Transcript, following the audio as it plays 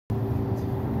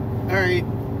Alright,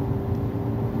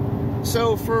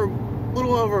 so for a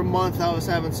little over a month I was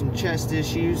having some chest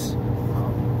issues.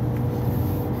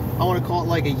 I want to call it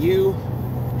like a U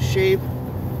shape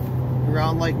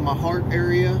around like my heart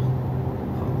area.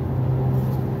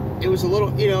 It was a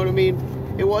little, you know what I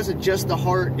mean? It wasn't just the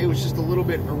heart, it was just a little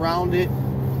bit around it,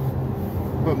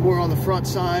 but more on the front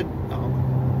side.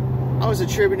 I was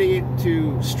attributing it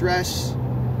to stress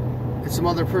and some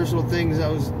other personal things I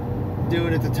was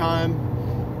doing at the time.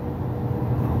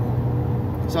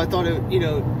 So I thought it, you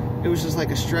know, it was just like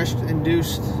a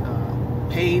stress-induced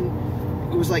pain.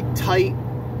 It was like tight.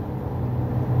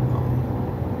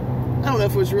 I don't know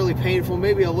if it was really painful,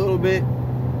 maybe a little bit,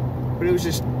 but it was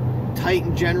just tight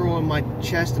in general in my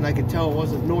chest, and I could tell it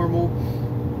wasn't normal.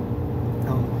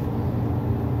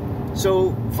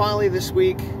 So finally this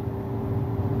week,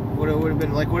 what it would have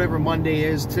been like whatever Monday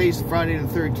is, today's Friday the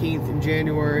 13th in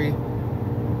January.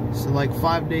 So like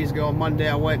 5 days ago on Monday,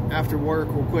 I went after work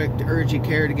real quick to urgent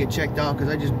care to get checked out because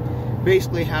I just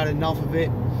basically had enough of it.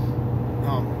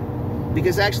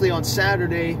 Because actually on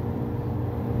Saturday,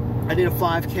 I did a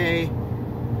 5K,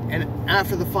 and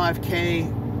after the 5K,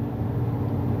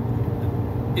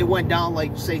 it went down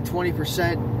like say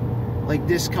 20%, like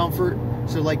discomfort.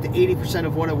 So like the 80%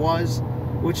 of what it was,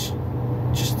 which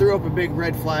just threw up a big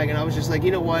red flag. And I was just like,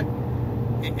 you know what?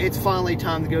 It's finally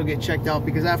time to go get checked out,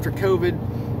 because after COVID,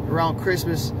 around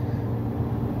Christmas,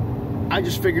 I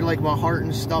just figured like my heart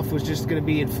and stuff was just going to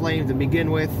be inflamed to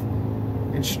begin with,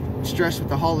 and stressed with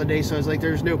the holiday. So I was like,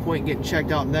 there's no point in getting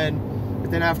checked out then. But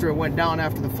then after it went down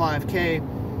after the 5K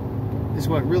is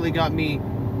what really got me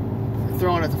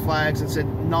throwing at the flags and said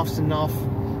enough's enough.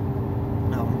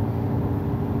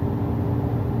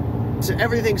 So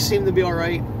everything seemed to be all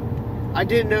right. I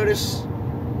did notice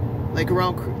like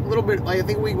around a little bit, like I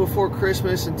think a week before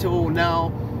Christmas until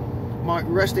now, my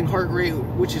resting heart rate,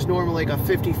 which is normally like a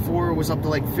 54, was up to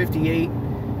like 58.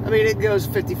 I mean, it goes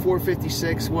 54,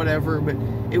 56, whatever, but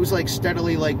it was like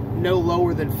steadily like no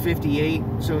lower than 58.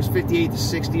 So it was 58 to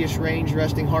 60-ish range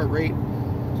resting heart rate,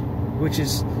 which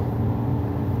is,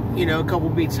 you know, a couple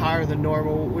beats higher than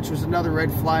normal, which was another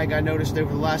red flag I noticed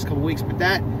over the last couple weeks. But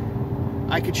that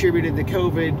I contributed to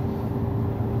COVID,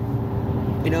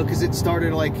 you know, because it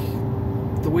started like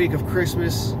the week of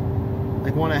Christmas,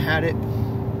 like when I had it.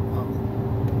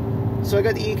 So I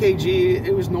got the EKG.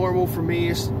 It was normal for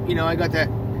me. You know, I got that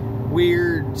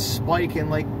weird spike in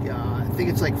like, I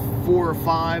think it's like 4 or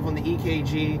 5 on the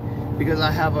EKG, because I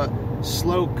have a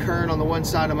slow current on the one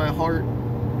side of my heart.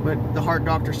 But the heart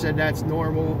doctor said that's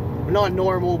normal. Well, not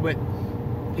normal, but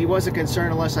he wasn't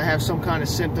concerned unless I have some kind of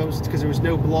symptoms, because there was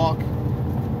no block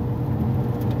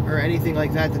or anything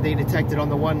like that that they detected on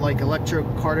the one, like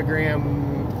electrocardiogram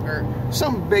or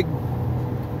some big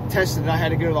test that I had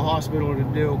to go to the hospital to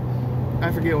do.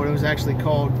 I forget what it was actually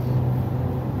called.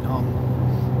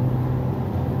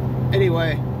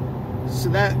 Anyway, so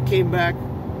that came back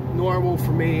normal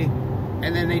for me,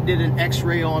 and then they did an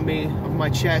x-ray on me of my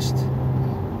chest,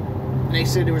 and they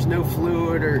said there was no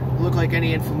fluid or looked like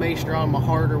any inflammation around my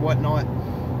heart or whatnot.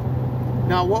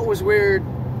 Now what was weird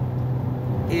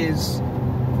is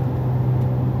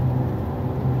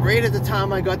right at the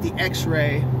time I got the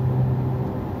x-ray,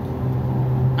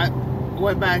 I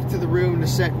went back to the room to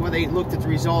set where they looked at the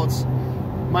results.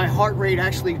 My heart rate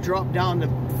actually dropped down to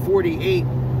 48,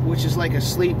 which is like a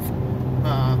sleep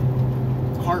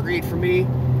heart rate for me,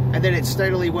 and then it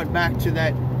steadily went back to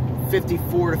that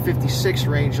 54 to 56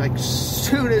 range like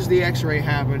soon as the x-ray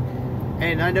happened.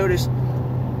 And I noticed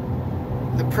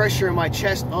the pressure in my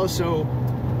chest also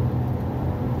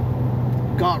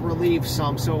got relieved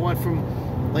some, so it went from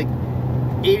like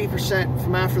 80%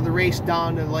 from after the race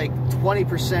down to like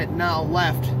 20% now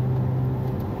left,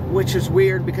 which is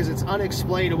weird because it's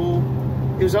unexplainable.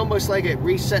 It was almost like it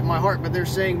reset my heart, but they're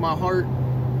saying my heart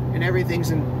and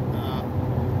everything's in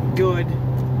good,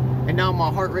 and now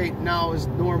my heart rate now is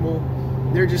normal.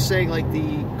 They're just saying like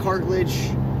the cartilage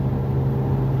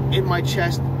in my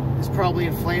chest is probably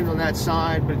inflamed on that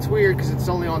side, but it's weird because it's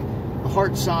only on the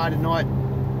heart side and not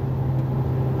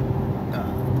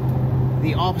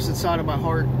the opposite side of my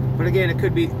heart. But again, it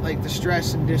could be like the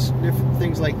stress and different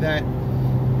things like that.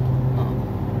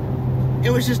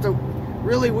 It was just a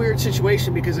really weird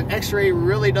situation because an x-ray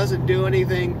really doesn't do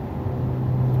anything,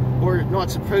 or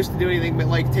not supposed to do anything, but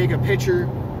like take a picture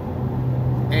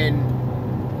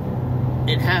and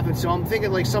it happened. So I'm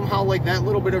thinking like somehow like that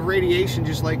little bit of radiation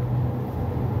just like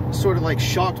sort of like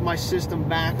shocked my system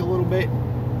back a little bit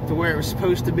to where it was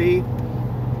supposed to be.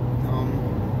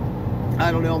 I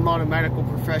don't know, I'm not a medical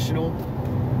professional.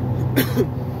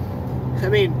 I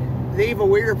mean, the even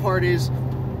weirder part is,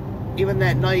 even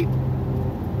that night,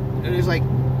 it was like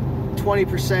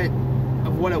 20%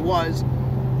 of what it was.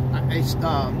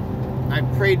 I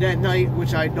prayed that night,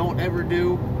 which I don't ever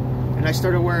do, and I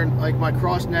started wearing like my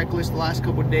cross necklace the last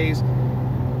couple of days,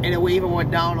 and it even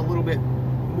went down a little bit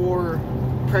more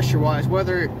pressure-wise.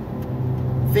 Whether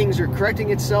things are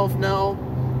correcting itself now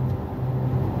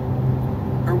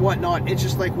or whatnot, it's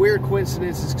just like weird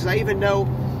coincidences. Because I even know,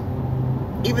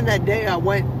 even that day I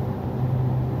went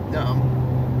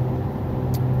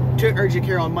to urgent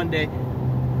care on Monday,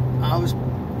 I was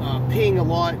peeing a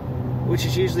lot, which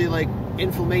is usually like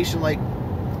inflammation, like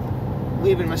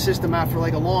leaving my system after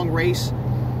like a long race.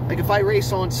 Like if I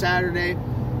race on Saturday,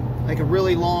 like a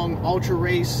really long ultra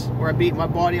race where I beat my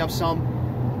body up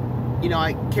some, you know,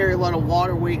 I carry a lot of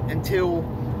water weight until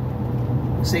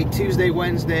say Tuesday,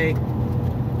 Wednesday,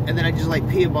 and then I just like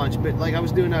pee a bunch. But like I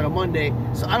was doing that on Monday,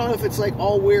 so I don't know if it's like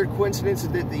all weird coincidence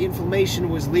that the inflammation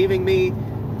was leaving me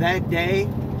that day,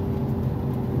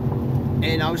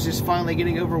 and I was just finally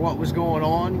getting over what was going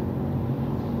on.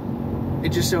 It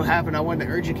just so happened I went to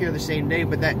urgent care the same day,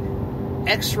 but that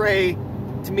x-ray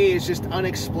to me is just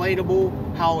unexplainable,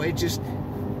 how it just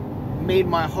made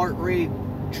my heart rate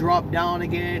drop down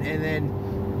again, and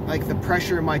then like the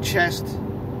pressure in my chest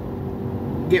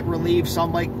get relieved. So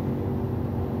I'm like,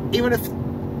 even if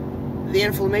the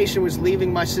inflammation was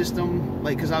leaving my system,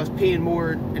 like because I was peeing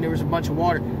more and there was a bunch of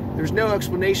water, there's no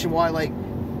explanation why like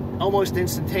almost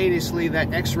instantaneously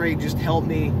that x-ray just helped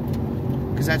me,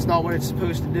 because that's not what it's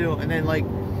supposed to do. And then like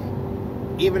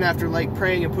even after like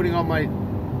praying and putting on my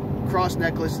cross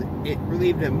necklace, it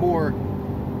relieved it more.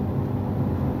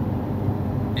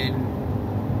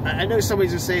 And I know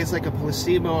somebody's gonna say it's like a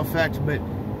placebo effect, but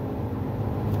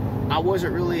I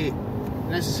wasn't really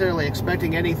necessarily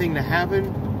expecting anything to happen,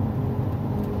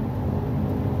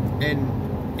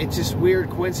 and it's just weird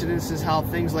coincidences how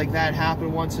things like that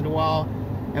happen once in a while,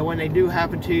 and when they do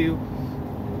happen to you,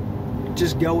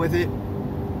 just go with it.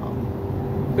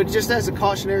 But just as a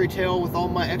cautionary tale with all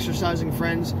my exercising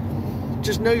friends,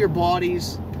 just know your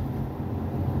bodies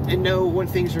and know when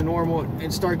things are normal,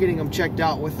 and start getting them checked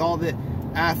out. With all the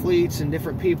athletes and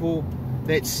different people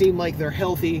that seem like they're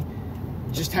healthy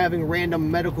just having random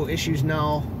medical issues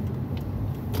now.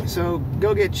 So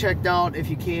go get checked out if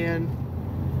you can,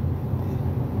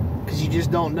 because you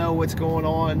just don't know what's going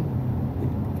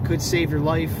on. It could save your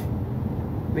life.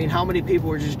 I mean, how many people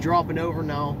are just dropping over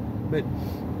now? But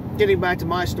getting back to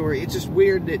my story, it's just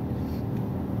weird that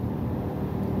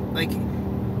like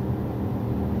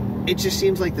it just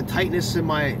seems like the tightness in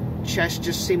my chest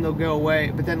just seemed to go away,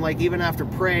 but then like even after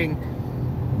praying,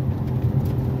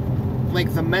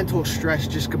 like the mental stress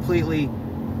just completely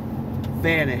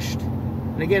vanished.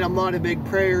 And again, I'm not a big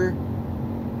prayer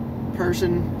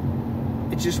person.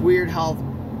 It's just weird how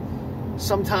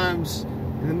sometimes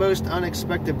in the most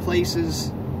unexpected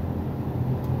places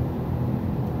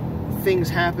things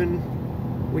happen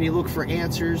when you look for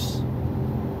answers.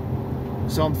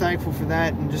 So I'm thankful for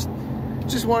that, and just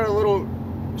wanted a little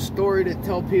story to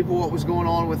tell people what was going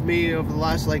on with me over the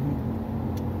last like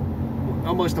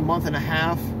almost a month and a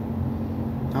half.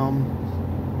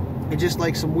 And just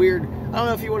like some weird, I don't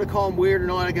know if you want to call them weird or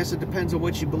not, I guess it depends on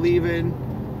what you believe in,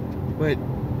 but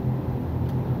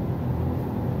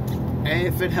hey,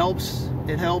 if it helps,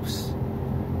 it helps.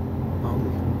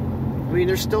 I mean,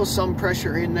 there's still some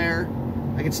pressure in there,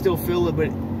 I can still feel it, but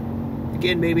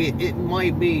again, maybe it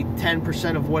might be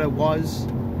 10% of what it was.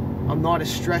 I'm not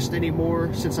as stressed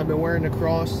anymore since I've been wearing the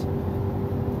cross.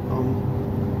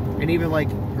 And even like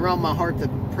around my heart, the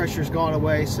pressure's gone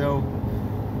away. So,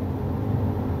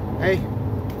 hey,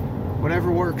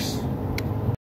 whatever works.